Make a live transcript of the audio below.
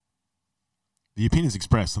The opinions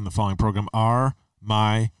expressed on the following program are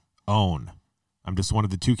my own. I'm just one of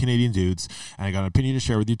the two Canadian dudes, and I got an opinion to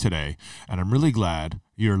share with you today, and I'm really glad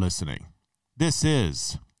you're listening. This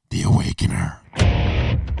is The Awakener.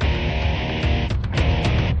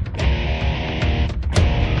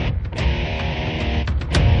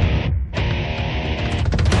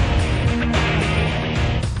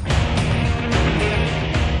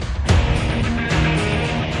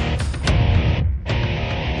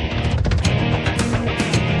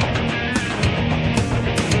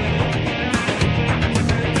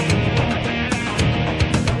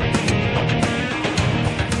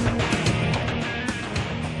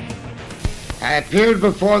 I appeared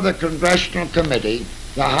before the Congressional Committee,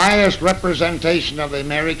 the highest representation of the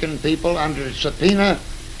American people, under subpoena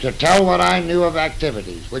to tell what I knew of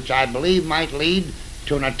activities which I believe might lead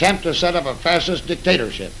to an attempt to set up a fascist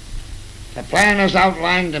dictatorship. The plan as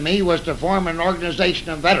outlined to me was to form an organization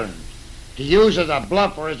of veterans, to use as a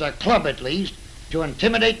bluff or as a club at least, to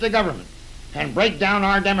intimidate the government and break down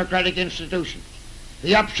our democratic institutions.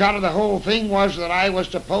 The upshot of the whole thing was that I was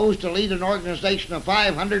supposed to lead an organization of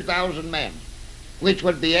 500,000 men, which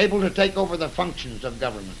would be able to take over the functions of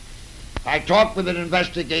government. I talked with an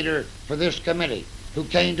investigator for this committee who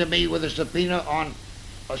came to me with a subpoena on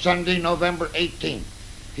Sunday, November 18th.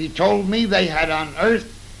 He told me they had unearthed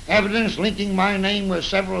evidence linking my name with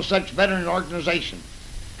several such veteran organizations.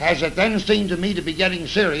 As it then seemed to me to be getting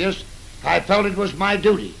serious, I felt it was my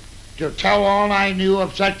duty to tell all I knew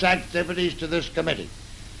of such activities to this committee.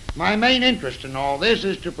 My main interest in all this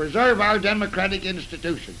is to preserve our democratic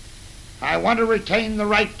institutions. I want to retain the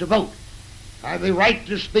right to vote, the right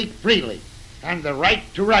to speak freely, and the right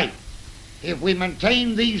to write. If we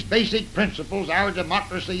maintain these basic principles, our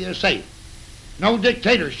democracy is safe. No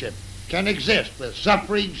dictatorship can exist with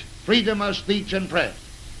suffrage, freedom of speech, and press.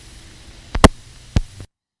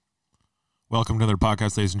 Welcome to another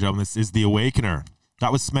podcast, ladies and gentlemen. This is The Awakener.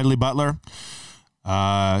 That was Smedley Butler.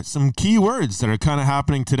 Some key words that are kind of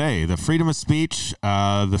happening today. The freedom of speech,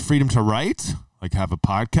 the freedom to write, like have a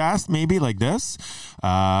podcast maybe like this,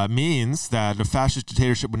 means that a fascist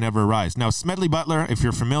dictatorship would never arise. Now, Smedley Butler, if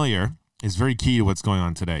you're familiar, is very key to what's going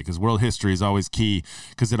on today, because world history is always key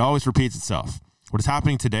because it always repeats itself. What is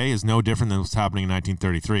happening today is no different than what's happening in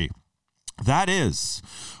 1933. That is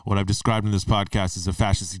what I've described in this podcast as a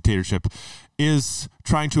fascist dictatorship is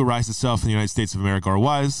trying to arise itself in the United States of America, or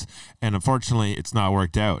was, and unfortunately it's not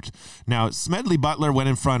worked out. Now, Smedley Butler went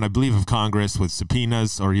in front, I believe, of Congress with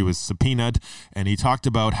subpoenas, or he was subpoenaed, and he talked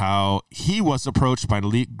about how he was approached by an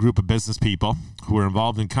elite group of business people who were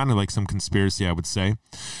involved in kind of like some conspiracy, I would say,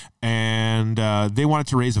 and they wanted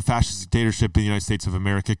to raise a fascist dictatorship in the United States of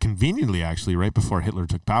America, conveniently actually, right before Hitler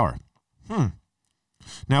took power.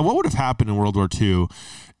 Now, what would have happened in World War II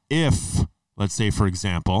if, let's say, for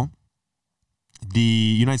example, the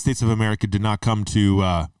United States of America did not come to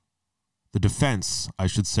the defense, I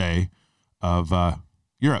should say, of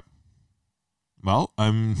Europe? Well,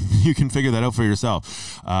 you can figure that out for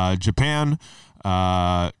yourself. Japan,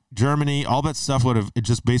 Germany, all that stuff would have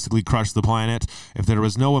just basically crushed the planet. If there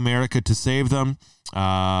was no America to save them,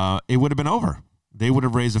 it would have been over. They would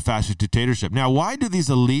have raised a fascist dictatorship. Now, why do these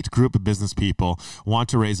elite group of business people want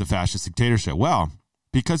to raise a fascist dictatorship? Well,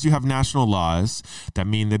 because you have national laws that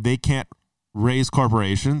mean that they can't raise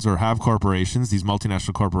corporations or have corporations, these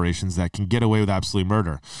multinational corporations that can get away with absolute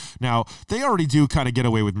murder. Now, they already do kind of get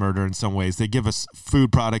away with murder in some ways. They give us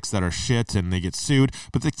food products that are shit and they get sued,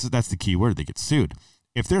 but that's the key word, they get sued.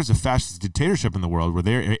 If there's a fascist dictatorship in the world where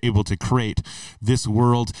they're able to create this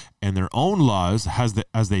world and their own laws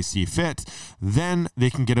as they see fit, then they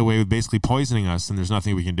can get away with basically poisoning us and there's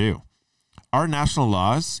nothing we can do. Our national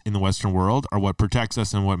laws in the Western world are what protects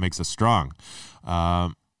us and what makes us strong.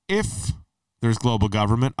 If there's global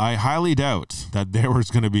government, I highly doubt that there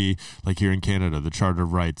was going to be, like here in Canada, the Charter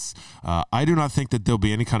of Rights. I do not think that there'll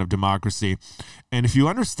be any kind of democracy. And if you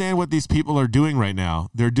understand what these people are doing right now,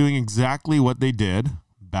 they're doing exactly what they did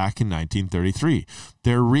back in 1933.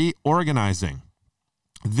 They're reorganizing.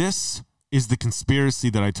 This is the conspiracy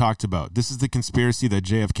that I talked about. This is the conspiracy that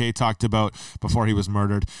JFK talked about before he was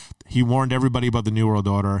murdered. He warned everybody about the New World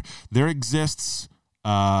Order. There exists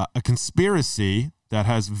a conspiracy that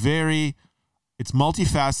has it's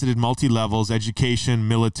multifaceted, multi-levels, education,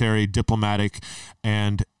 military, diplomatic,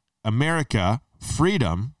 and America,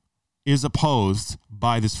 freedom, is opposed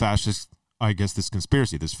by this fascist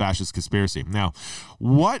conspiracy. Now,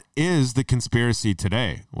 what is the conspiracy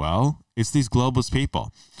today? Well, it's these globalist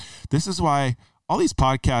people. This is why all these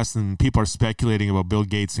podcasts and people are speculating about Bill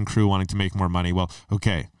Gates and crew wanting to make more money. Well,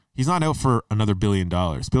 okay, He's not out for another $1 billion.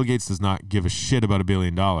 Bill Gates does not give a shit about $1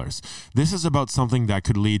 billion. This is about something that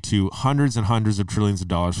could lead to hundreds and hundreds of trillions of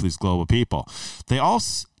dollars for these global people. They all,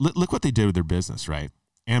 look what they did with their business, right?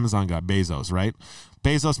 Amazon got Bezos, right?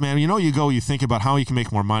 Bezos, man, you think about how you can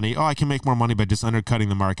make more money. Oh, I can make more money by just undercutting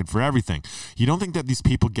the market for everything. You don't think that these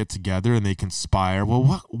people get together and they conspire?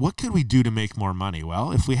 Well, what could we do to make more money?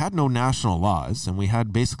 Well, if we had no national laws and we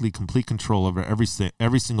had basically complete control over every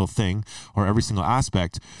single thing or every single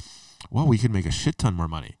aspect, well, we could make a shit ton more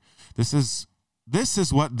money. This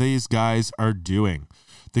is what these guys are doing.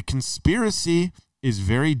 The conspiracy is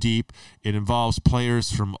very deep. It involves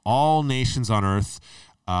players from all nations on earth.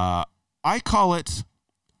 I call it,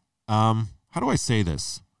 how do I say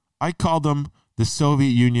this? I call them the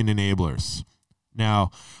Soviet Union enablers.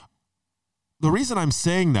 Now, the reason I'm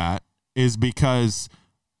saying that is because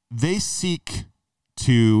they seek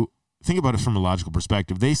to, think about it from a logical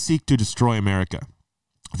perspective, they seek to destroy America.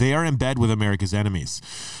 They are in bed with America's enemies.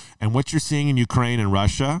 And what you're seeing in Ukraine and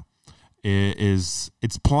Russia is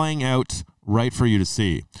it's playing out right for you to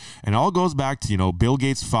see. And it all goes back to, Bill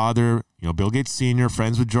Gates' father, Bill Gates Sr.,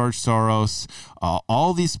 friends with George Soros,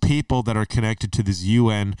 all these people that are connected to this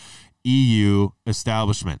UN, EU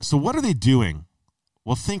establishment. So what are they doing?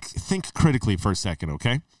 Well, think critically for a second,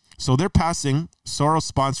 okay? So they're Soros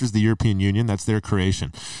sponsors the European Union. That's their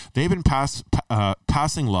creation. They've been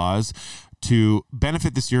passing laws to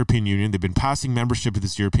benefit this European Union. They've been passing membership of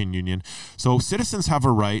this European Union. So citizens have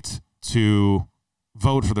a right to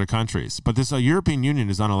vote for their countries. But this European Union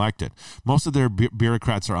is unelected. Most of their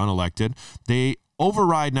bureaucrats are unelected. They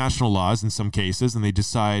override national laws in some cases, and they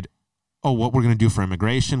decide, what we're going to do for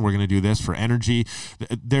immigration, we're going to do this for energy.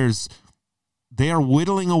 They are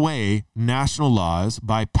whittling away national laws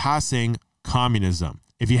by passing communism.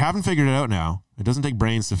 If you haven't figured it out now, it doesn't take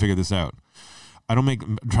brains to figure this out. I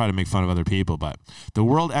don't try to make fun of other people, but the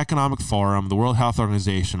World Economic Forum, the World Health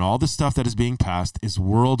Organization, all the stuff that is being passed is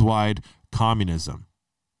worldwide communism.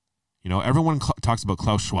 Everyone talks about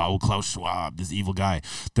Klaus Schwab, this evil guy.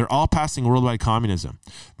 They're all passing worldwide communism.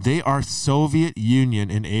 They are Soviet Union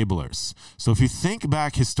enablers. So if you think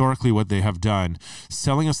back historically what they have done,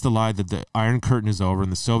 selling us the lie that the Iron Curtain is over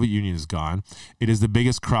and the Soviet Union is gone, it is the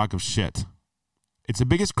biggest crock of shit. It's the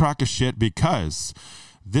biggest crock of shit because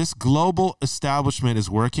this global establishment is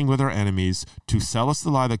working with our enemies to sell us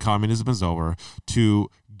the lie that communism is over, to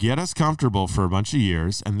get us comfortable for a bunch of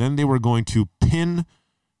years, and then they were going to pin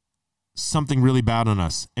something really bad on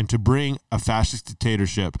us and to bring a fascist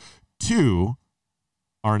dictatorship to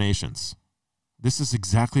our nations. This is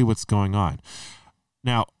exactly what's going on.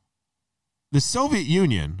 Now, the Soviet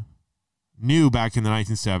Union knew back in the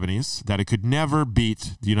 1970s that it could never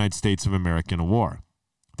beat the United States of America in a war.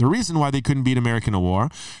 The reason why they couldn't beat America in a war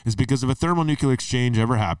is because if a thermonuclear exchange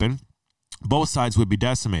ever happened, both sides would be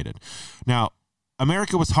decimated. Now,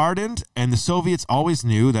 America was hardened, and the Soviets always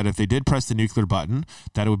knew that if they did press the nuclear button,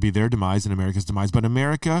 that it would be their demise and America's demise. But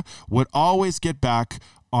America would always get back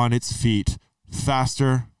on its feet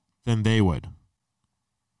faster than they would.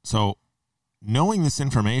 So, knowing this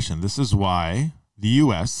information, this is why the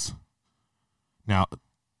U.S. Now,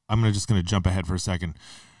 I'm just going to jump ahead for a second.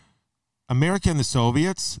 America and the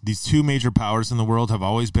Soviets, these two major powers in the world, have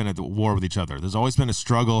always been at war with each other. There's always been a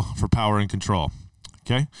struggle for power and control.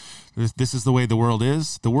 Okay? This is the way the world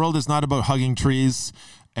is. The world is not about hugging trees,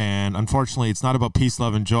 and unfortunately, it's not about peace,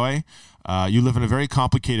 love, and joy. You live in a very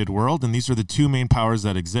complicated world, and these are the two main powers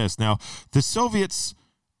that exist. Now, the Soviets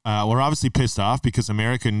were obviously pissed off because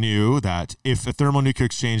America knew that if a thermonuclear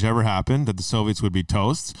exchange ever happened, that the Soviets would be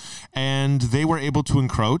toast, and they were able to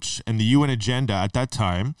encroach, and the UN agenda at that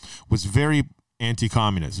time was very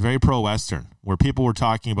anti-communist, very pro-Western, where people were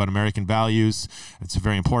talking about American values. It's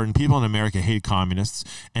very important. People in America hate communists,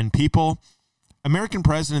 and American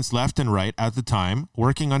presidents left and right at the time,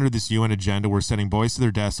 working under this UN agenda, were sending boys to their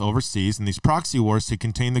deaths overseas in these proxy wars to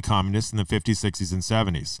contain the communists in the 50s, 60s, and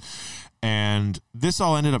 70s. And this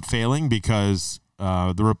all ended up failing because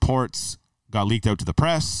the reports got leaked out to the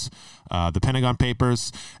press, the Pentagon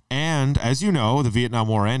Papers, and as you know, the Vietnam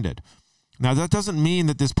War ended. Now, that doesn't mean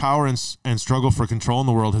that this power and struggle for control in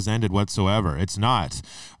the world has ended whatsoever. It's not.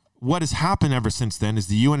 What has happened ever since then is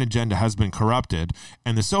the UN agenda has been corrupted,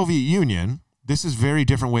 and the Soviet Union, this is a very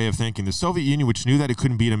different way of thinking. The Soviet Union, which knew that it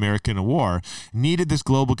couldn't beat America in a war, needed this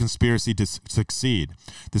global conspiracy to succeed.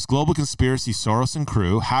 This global conspiracy, Soros and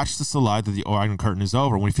crew, hatched this lie that the Iron Curtain is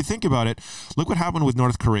over. When if you think about it, look what happened with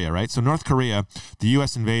North Korea, right? So North Korea, the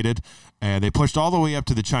U.S. invaded, and they pushed all the way up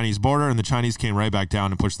to the Chinese border, and the Chinese came right back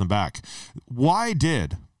down and pushed them back. Why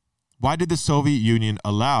did the Soviet Union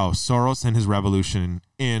allow Soros and his revolution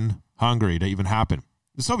in Hungary to even happen?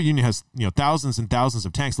 The Soviet Union has, thousands and thousands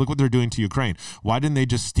of tanks. Look what they're doing to Ukraine. Why didn't they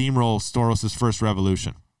just steamroll Soros' first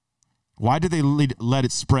revolution? Why did they let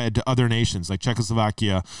it spread to other nations like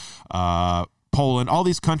Czechoslovakia, Poland, all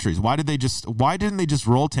these countries? Why didn't they just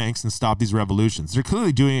roll tanks and stop these revolutions? They're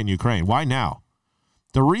clearly doing it in Ukraine. Why now?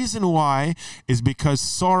 The reason why is because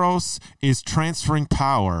Soros is transferring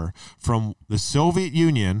power from the Soviet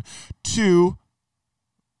Union to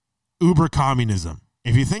uber communism.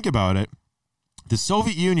 If you think about it, the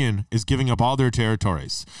Soviet Union is giving up all their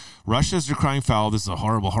territories. Russia is crying foul. This is a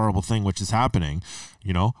horrible, horrible thing which is happening,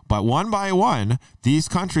 But one by one, these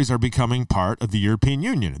countries are becoming part of the European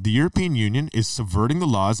Union. The European Union is subverting the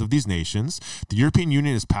laws of these nations. The European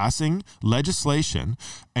Union is passing legislation,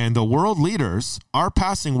 and the world leaders are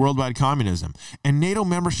passing worldwide communism. And NATO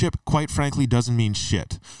membership, quite frankly, doesn't mean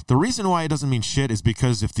shit. The reason why it doesn't mean shit is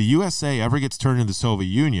because if the USA ever gets turned into the Soviet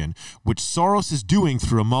Union, which Soros is doing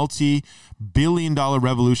through a multi-billion-dollar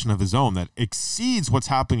revolution of his own that exceeds what's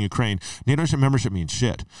happening in Ukraine, NATO membership means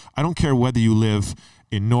shit. I don't care whether you live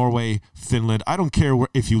in Norway, Finland. I don't care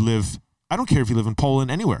if you live in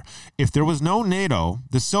Poland, anywhere. If there was no NATO,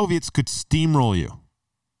 the Soviets could steamroll you.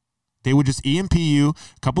 They would just EMP you,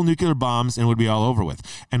 a couple nuclear bombs, and it would be all over with.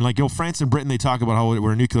 And France and Britain, they talk about how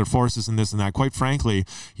we're nuclear forces and this and that. Quite frankly,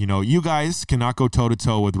 you guys cannot go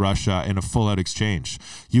toe-to-toe with Russia in a full-out exchange.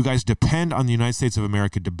 You guys depend on the United States of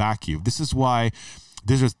America to back you. This is why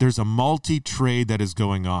there's a multi-trade that is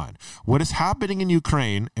going on. What is happening in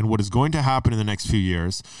Ukraine and what is going to happen in the next few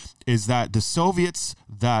years is that the Soviets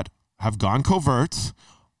that have gone covert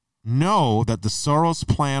know that the Soros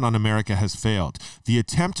plan on America has failed. The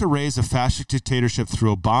attempt to raise a fascist dictatorship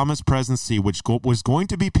through Obama's presidency, which was going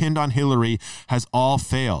to be pinned on Hillary, has all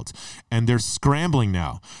failed. And they're scrambling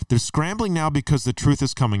now. They're scrambling now because the truth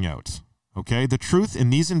is coming out. Okay, the truth in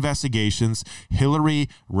these investigations, Hillary,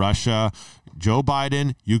 Russia, Joe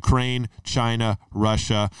Biden, Ukraine, China,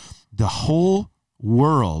 Russia, the whole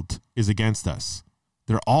world is against us.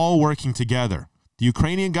 They're all working together. The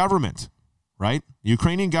Ukrainian government, right? The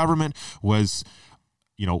Ukrainian government was,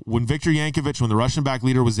 when Viktor Yankovich, when the Russian-backed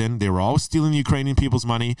leader was in, they were all stealing the Ukrainian people's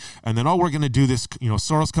money. And then, we're going to do this,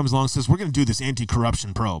 Soros comes along and says, we're going to do this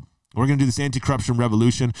anti-corruption probe. We're going to do this anti-corruption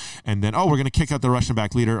revolution, and then, we're going to kick out the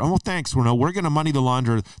Russian-backed leader. Oh, well, thanks. We're going to money the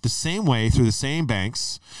launder the same way through the same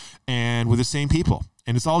banks and with the same people.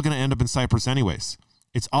 And it's all going to end up in Cyprus anyways.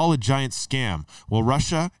 It's all a giant scam. Well,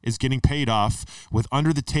 Russia is getting paid off with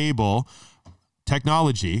under-the-table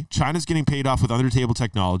technology. China's getting paid off with under-the-table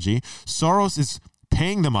technology. Soros is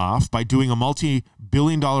paying them off by doing a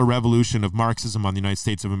multi-billion-dollar revolution of Marxism on the United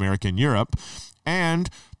States of America and Europe. And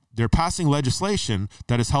they're passing legislation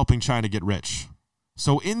that is helping China get rich.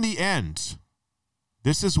 So in the end,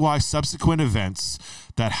 this is why subsequent events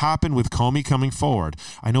that happen with Comey coming forward,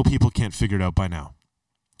 I know people can't figure it out by now.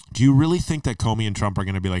 Do you really think that Comey and Trump are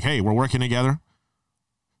going to be like, hey, we're working together?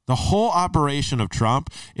 The whole operation of Trump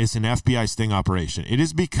is an FBI sting operation. It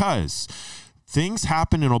is because things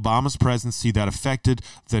happened in Obama's presidency that affected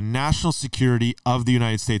the national security of the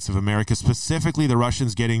United States of America, specifically the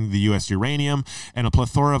Russians getting the U.S. uranium and a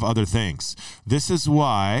plethora of other things. This is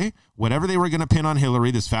why whatever they were going to pin on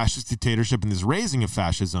Hillary, this fascist dictatorship and this raising of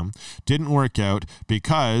fascism, didn't work out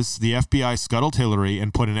because the FBI scuttled Hillary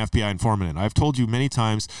and put an FBI informant in. I've told you many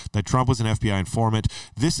times that Trump was an FBI informant.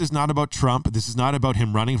 This is not about Trump. This is not about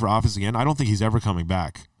him running for office again. I don't think he's ever coming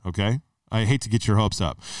back, okay? I hate to get your hopes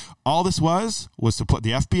up. All this was to put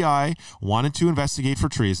the FBI wanted to investigate for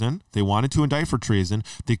treason. They wanted to indict for treason.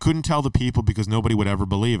 They couldn't tell the people because nobody would ever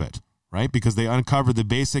believe it, right? Because they uncovered the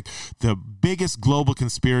biggest global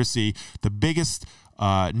conspiracy, the biggest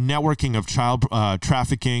networking of child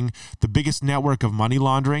trafficking, the biggest network of money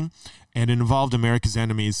laundering, and it involved America's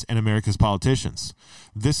enemies and America's politicians.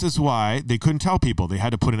 This is why they couldn't tell people. They had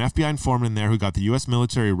to put an FBI informant in there who got the U.S.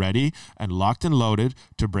 military ready and locked and loaded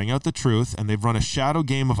to bring out the truth, and they've run a shadow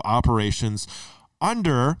game of operations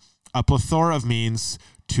under a plethora of means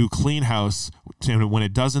to clean house when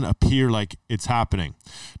it doesn't appear like it's happening.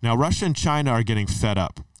 Now, Russia and China are getting fed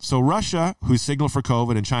up. So Russia, who signaled for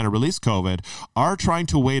COVID, and China released COVID, are trying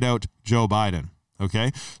to wait out Joe Biden,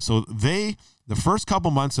 okay? So the first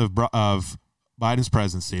couple months of Biden's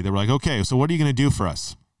presidency, they were like, okay, so what are you going to do for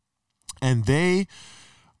us? And they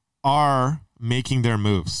are making their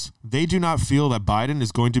moves. They do not feel that Biden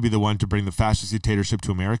is going to be the one to bring the fascist dictatorship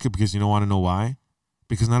to America because you don't want to know why?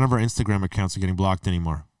 Because none of our Instagram accounts are getting blocked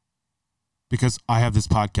anymore. Because I have this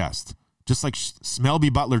podcast. Just like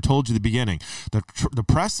Smelby Butler told you at the beginning, the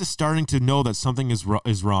press is starting to know that something is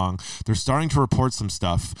wrong. They're starting to report some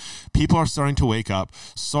stuff. People are starting to wake up.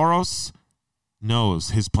 Soros knows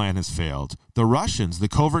his plan has failed. The Russians, the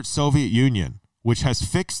covert Soviet Union, which has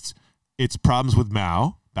fixed its problems with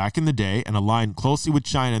Mao back in the day and aligned closely with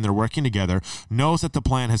China, and they're working together, knows that the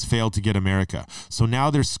plan has failed to get America. So now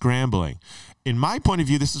they're scrambling. In my point of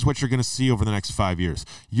view, this is what you're going to see over the next 5 years.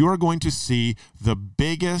 You are going to see the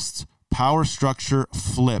biggest power structure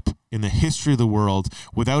flip in the history of the world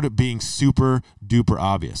without it being super duper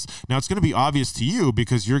obvious. Now, it's going to be obvious to you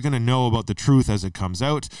because you're going to know about the truth as it comes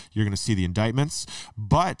out. You're going to see the indictments.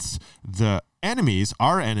 But the enemies,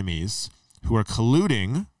 our enemies, who are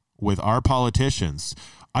colluding with our politicians,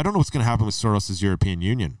 I don't know what's going to happen with Soros' European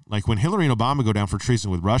Union. Like when Hillary and Obama go down for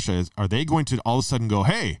treason with Russia, are they going to all of a sudden go,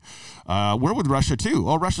 hey, we're with Russia too.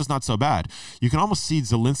 Oh, Russia's not so bad. You can almost see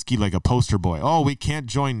Zelensky like a poster boy. Oh, we can't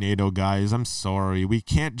join NATO, guys. I'm sorry. We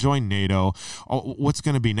can't join NATO. Oh, what's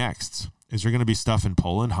going to be next? Is there going to be stuff in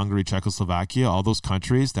Poland, Hungary, Czechoslovakia, all those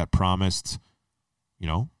countries that promised,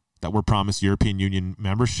 that were promised European Union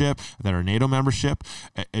membership, that are NATO membership?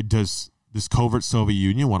 Does this covert Soviet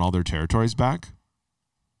Union want all their territories back?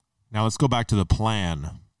 Now let's go back to the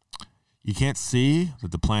plan. You can't see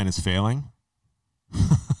that the plan is failing.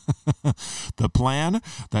 The plan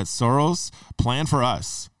that Soros planned for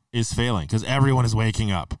us is failing because everyone is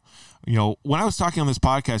waking up. When I was talking on this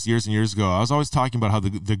podcast years and years ago, I was always talking about how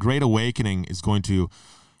the Great Awakening is going to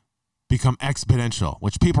become exponential,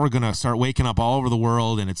 which people are going to start waking up all over the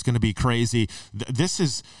world and it's going to be crazy. This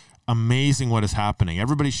is amazing what is happening.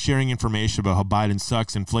 Everybody's sharing information about how Biden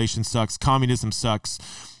sucks, inflation sucks, communism sucks.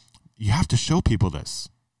 You have to show people this.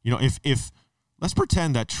 If let's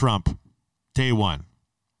pretend that Trump, day one,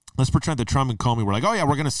 let's pretend that Trump and Comey were like, oh yeah,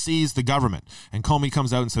 we're going to seize the government. And Comey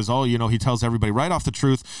comes out and says, he tells everybody right off the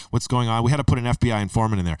truth what's going on. We had to put an FBI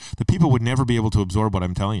informant in there. The people would never be able to absorb what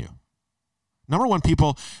I'm telling you. Number one,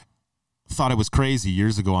 people thought it was crazy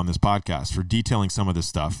years ago on this podcast for detailing some of this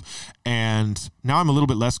stuff. And now I'm a little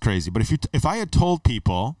bit less crazy. But if I had told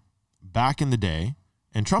people back in the day,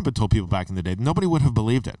 and Trump had told people back in the day, nobody would have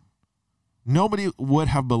believed it. Nobody would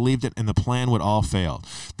have believed it, and the plan would all fail.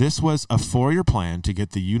 This was a 4-year plan to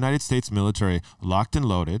get the United States military locked and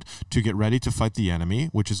loaded to get ready to fight the enemy,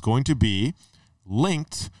 which is going to be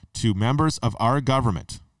linked to members of our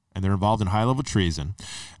government, and they're involved in high-level treason,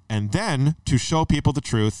 and then to show people the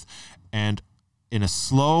truth, and in a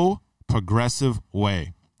slow, progressive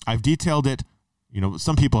way. I've detailed it.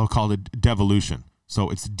 Some people have called it devolution. So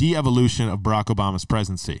it's de-evolution of Barack Obama's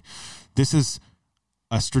presidency. This is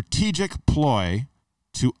a strategic ploy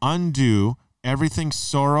to undo everything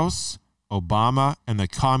Soros, Obama, and the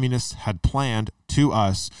communists had planned to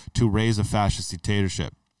us to raise a fascist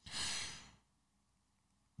dictatorship.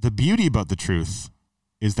 The beauty about the truth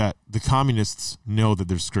is that the communists know that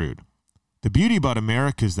they're screwed. The beauty about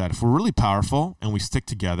America is that if we're really powerful and we stick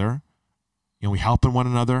together and we help one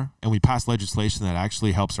another and we pass legislation that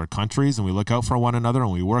actually helps our countries and we look out for one another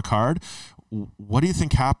and we work hard, what do you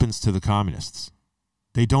think happens to the communists?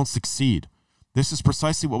 They don't succeed. This is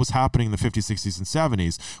precisely what was happening in the 50s, 60s, and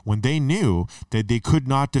 70s when they knew that they could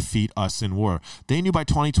not defeat us in war. They knew by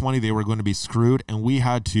 2020 they were going to be screwed and we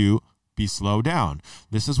had to be slowed down.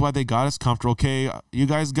 This is why they got us comfortable. Okay, you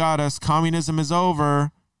guys got us. Communism is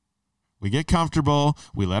over. We get comfortable.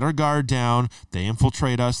 We let our guard down. They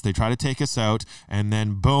infiltrate us. They try to take us out. And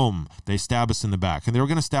then, boom, they stab us in the back. And they were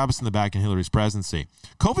going to stab us in the back in Hillary's presidency.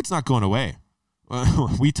 COVID's not going away.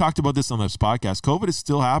 We talked about this on this podcast. COVID is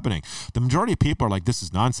still happening. The majority of people are like, this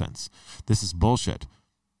is nonsense. This is bullshit.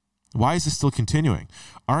 Why is this still continuing?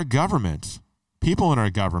 Our government, people in our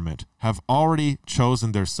government, have already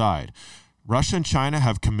chosen their side. Russia and China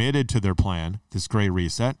have committed to their plan, this Great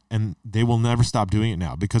Reset, and they will never stop doing it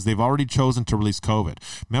now because they've already chosen to release COVID.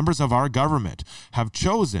 Members of our government have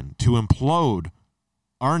chosen to implode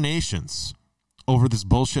our nations over this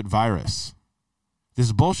bullshit virus.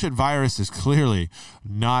 This bullshit virus is clearly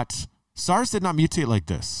not... SARS did not mutate like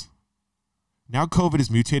this. Now COVID is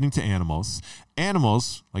mutating to animals.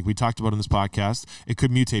 Animals, like we talked about in this podcast, it could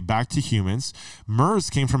mutate back to humans. MERS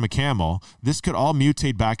came from a camel. This could all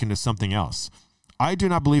mutate back into something else. I do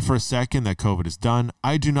not believe for a second that COVID is done.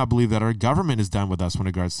 I do not believe that our government is done with us when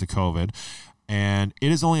it regards to COVID. And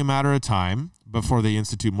it is only a matter of time before they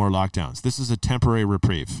institute more lockdowns. This is a temporary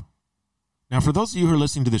reprieve. Now, for those of you who are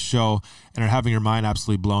listening to the show and are having your mind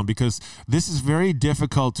absolutely blown, because this is very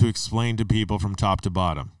difficult to explain to people from top to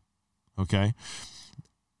bottom, okay?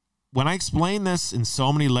 When I explain this in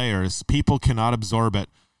so many layers, people cannot absorb it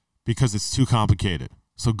because it's too complicated.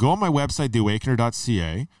 So go on my website,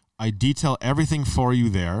 theawakener.ca. I detail everything for you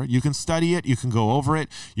there. You can study it. You can go over it.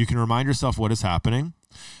 You can remind yourself what is happening.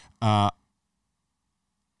 It's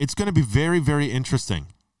going to be very, very interesting.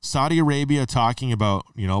 Saudi Arabia talking about,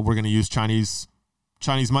 we're going to use Chinese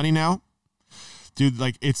money now. Dude,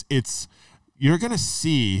 like it's you're going to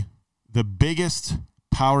see the biggest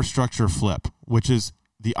power structure flip, which is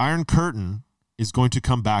the Iron Curtain is going to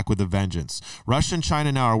come back with a vengeance. Russia and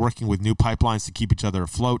China now are working with new pipelines to keep each other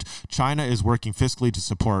afloat. China is working fiscally to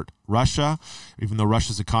support Russia, even though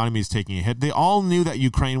Russia's economy is taking a hit. They all knew that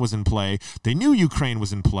Ukraine was in play. They knew Ukraine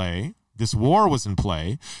was in play. This war was in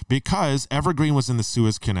play because Evergreen was in the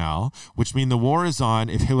Suez Canal, which means the war is on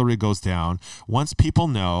if Hillary goes down. Once people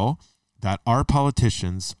know that our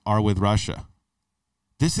politicians are with Russia.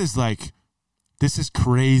 This is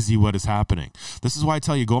crazy what is happening. This is why I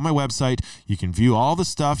tell you, go on my website. You can view all the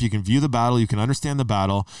stuff. You can view the battle. You can understand the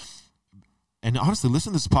battle. And honestly,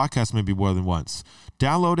 listen to this podcast maybe more than once.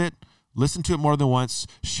 Download it. Listen to it more than once.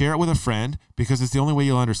 Share it with a friend because it's the only way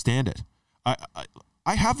you'll understand it.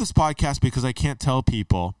 I have this podcast because I can't tell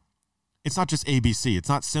people it's not just ABC. It's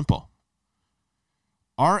not simple.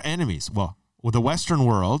 Our enemies, well, the Western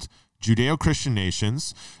world, Judeo-Christian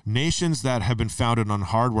nations that have been founded on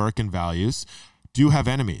hard work and values, do have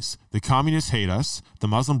enemies. The communists hate us, the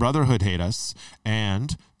Muslim Brotherhood hate us,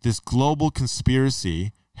 and this global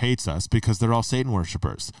conspiracy hates us because they're all Satan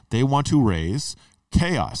worshipers. They want to raise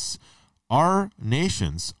chaos. Our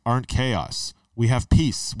nations aren't chaos. We have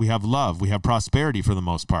peace, we have love, we have prosperity for the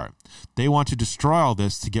most part. They want to destroy all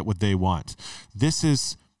this to get what they want. This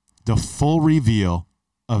is the full reveal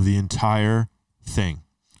of the entire thing.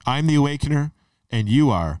 I'm the Awakener, and you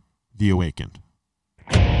are the Awakened.